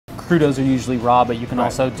crudos are usually raw, but you can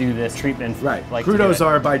also do this treatment. Right. Like Crudos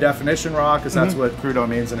are by definition raw, because that's what crudo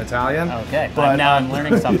means in Italian. Okay, but now I'm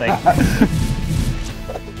learning something.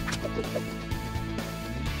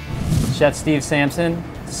 Chef Steve Samson,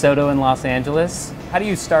 Sotto in Los Angeles. How do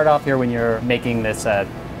you start off here when you're making this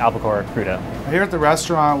albacore crudo? Here at the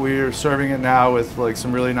restaurant, we're serving it now with like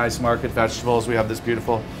some really nice market vegetables. We have this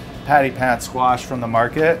beautiful patty pan squash from the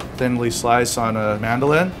market, thinly sliced on a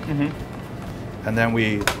mandolin. And then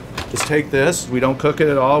we just take this. We don't cook it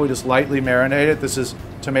at all. We just lightly marinate it. This is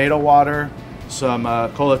tomato water, some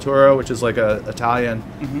colatura, which is like a Italian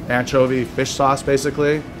anchovy fish sauce,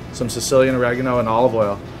 basically. Some Sicilian oregano and olive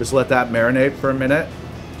oil. Just let that marinate for a minute.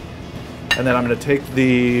 And then I'm gonna take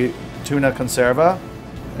the tuna conserva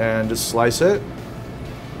and just slice it.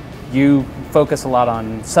 You focus a lot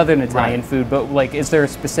on Southern Italian food, but like, is there a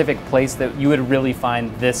specific place that you would really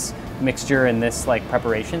find this mixture and this like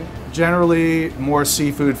preparation? Generally, more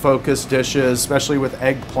seafood-focused dishes, especially with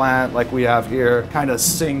eggplant like we have here, kind of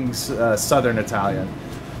sings Southern Italian.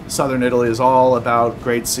 Southern Italy is all about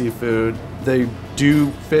great seafood. They do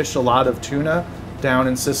fish a lot of tuna down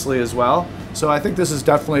in Sicily as well. So I think this is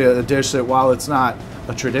definitely a dish that, while it's not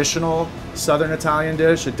a traditional Southern Italian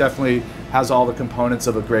dish, it definitely has all the components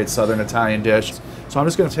of a great Southern Italian dish. So I'm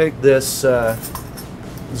just going to take this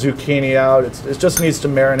zucchini out. It just needs to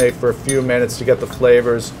marinate for a few minutes to get the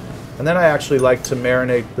flavors. And then I actually like to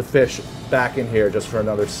marinate the fish back in here just for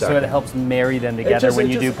another second. So it helps marry them together when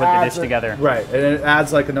you do put the dish together. Right, and it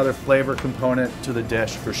adds like another flavor component to the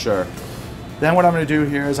dish for sure. Then what I'm going to do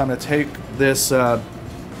here is I'm going to take this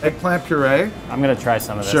eggplant puree. I'm going to try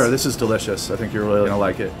some of this. Sure, this is delicious. I think you're really going to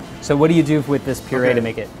like it. So what do you do with this puree to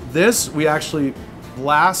make it? This, we actually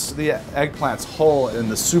blast the eggplants whole in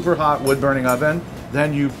the super hot wood-burning oven.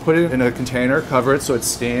 Then you put it in a container, cover it so it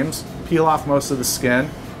steams, peel off most of the skin,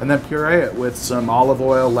 and then puree it with some olive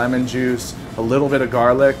oil, lemon juice, a little bit of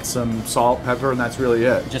garlic, some salt, pepper, and that's really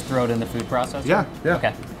it. Just throw it in the food processor? Yeah, yeah.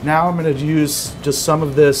 Okay. Now I'm going to use just some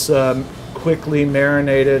of this quickly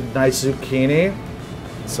marinated nice zucchini.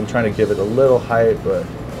 So I'm trying to give it a little height, but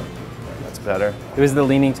that's better. It was the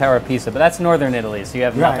Leaning Tower of Pisa, but that's Northern Italy, so you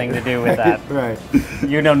have nothing to do with that. Right.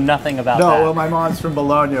 You know nothing about that. No, well, my mom's from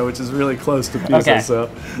Bologna, which is really close to Pisa, so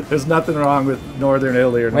there's nothing wrong with Northern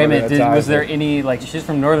Italy or Northern Italian. Wait a minute, was there any, like, she's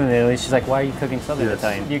from Northern Italy, she's like, why are you cooking Southern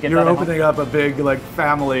Italian? You You're opening up a big, like,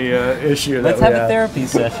 family issue. Let's have a therapy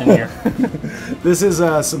session here. This is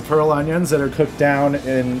some pearl onions that are cooked down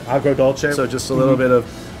in agrodolce, so just a little bit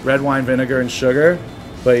of red wine vinegar and sugar.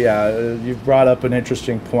 But yeah, you've brought up an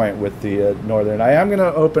interesting point with the Northern. I am going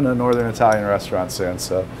to open a Northern Italian restaurant soon.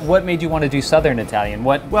 So, what made you want to do Southern Italian?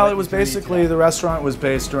 Well, it was basically, the restaurant was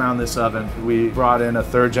based around this oven. We brought in a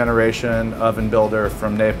third-generation oven builder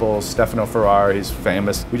from Naples, Stefano Ferrari. He's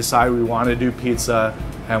famous. We decided we wanted to do pizza,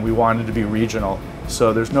 and we wanted to be regional.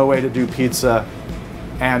 So there's no way to do pizza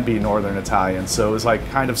and be Northern Italian. So it was like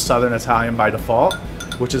kind of Southern Italian by default,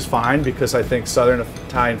 which is fine because I think Southern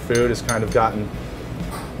Italian food has kind of gotten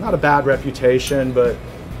not a bad reputation, but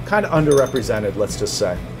kind of underrepresented, let's just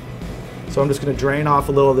say. So I'm just going to drain off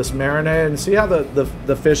a little of this marinade and see how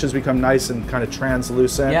the fish has become nice and kind of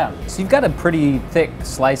translucent. Yeah, so you've got a pretty thick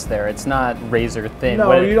slice there. It's not razor thin.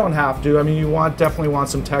 No, you don't have to. I mean, you definitely want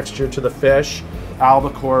some texture to the fish.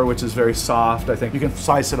 Albacore, which is very soft, I think you can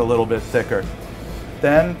slice it a little bit thicker.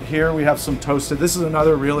 Then here we have some toasted. This is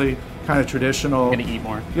another really kind of traditional. I'm gonna eat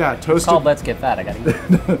more. Yeah, toasted. It's called Let's Get Fat. I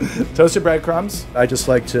gotta eat. Toasted breadcrumbs. I just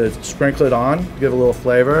like to sprinkle it on, give a little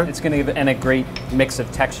flavor. It's gonna give it a great mix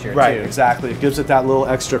of texture. Right, too. Exactly. It gives it that little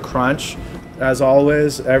extra crunch. As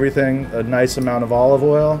always, everything a nice amount of olive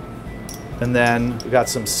oil, and then we got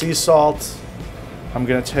some sea salt. I'm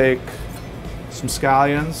gonna take some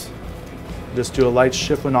scallions, just do a light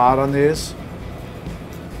chiffonade on these,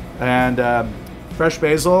 and fresh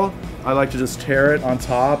basil. I like to just tear it on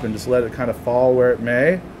top and just let it kind of fall where it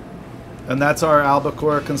may. And that's our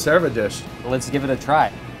albacore conserva dish. Let's give it a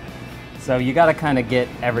try. So you got to kind of get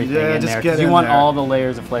everything in there because you want all the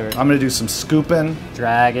layers of flavor. I'm going to do some scooping.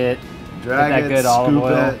 Drag it. Get that good olive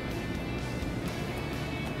oil.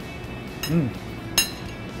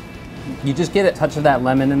 You just get a touch of that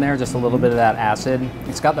lemon in there, just a little bit of that acid.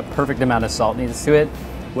 It's got the perfect amount of saltiness to it.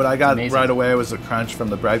 What I got right away was the crunch from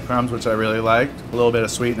the breadcrumbs, which I really liked. A little bit of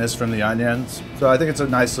sweetness from the onions. So I think it's a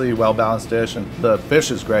nicely well-balanced dish, and the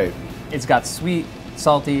fish is great. It's got sweet,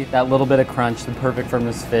 salty, that little bit of crunch, the perfect from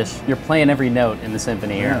this fish. You're playing every note in the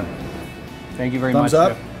symphony here. Thank you very much.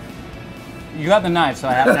 Thumbs up? You got the knife, so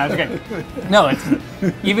I have to. I was good. No, it's,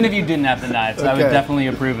 even if you didn't have the knives, I would definitely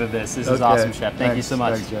approve of this. This is awesome, Chef. Thank you so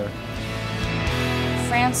much. Thanks, Jerry.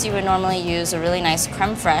 France, you would normally use a really nice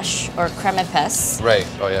creme fraiche or creme épaisse. Right.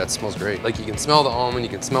 Oh yeah, it smells great. Like you can smell the almond, you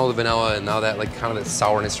can smell the vanilla, and now that like kind of the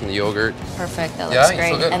sourness from the yogurt. Perfect. That looks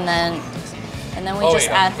great. So And then we just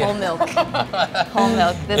add whole milk. Whole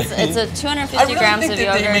milk. It's a 250 grams of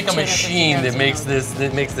yogurt. They make a machine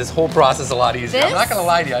that makes this whole process a lot easier. I'm not gonna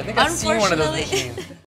lie to you. I think I've seen one of those machines.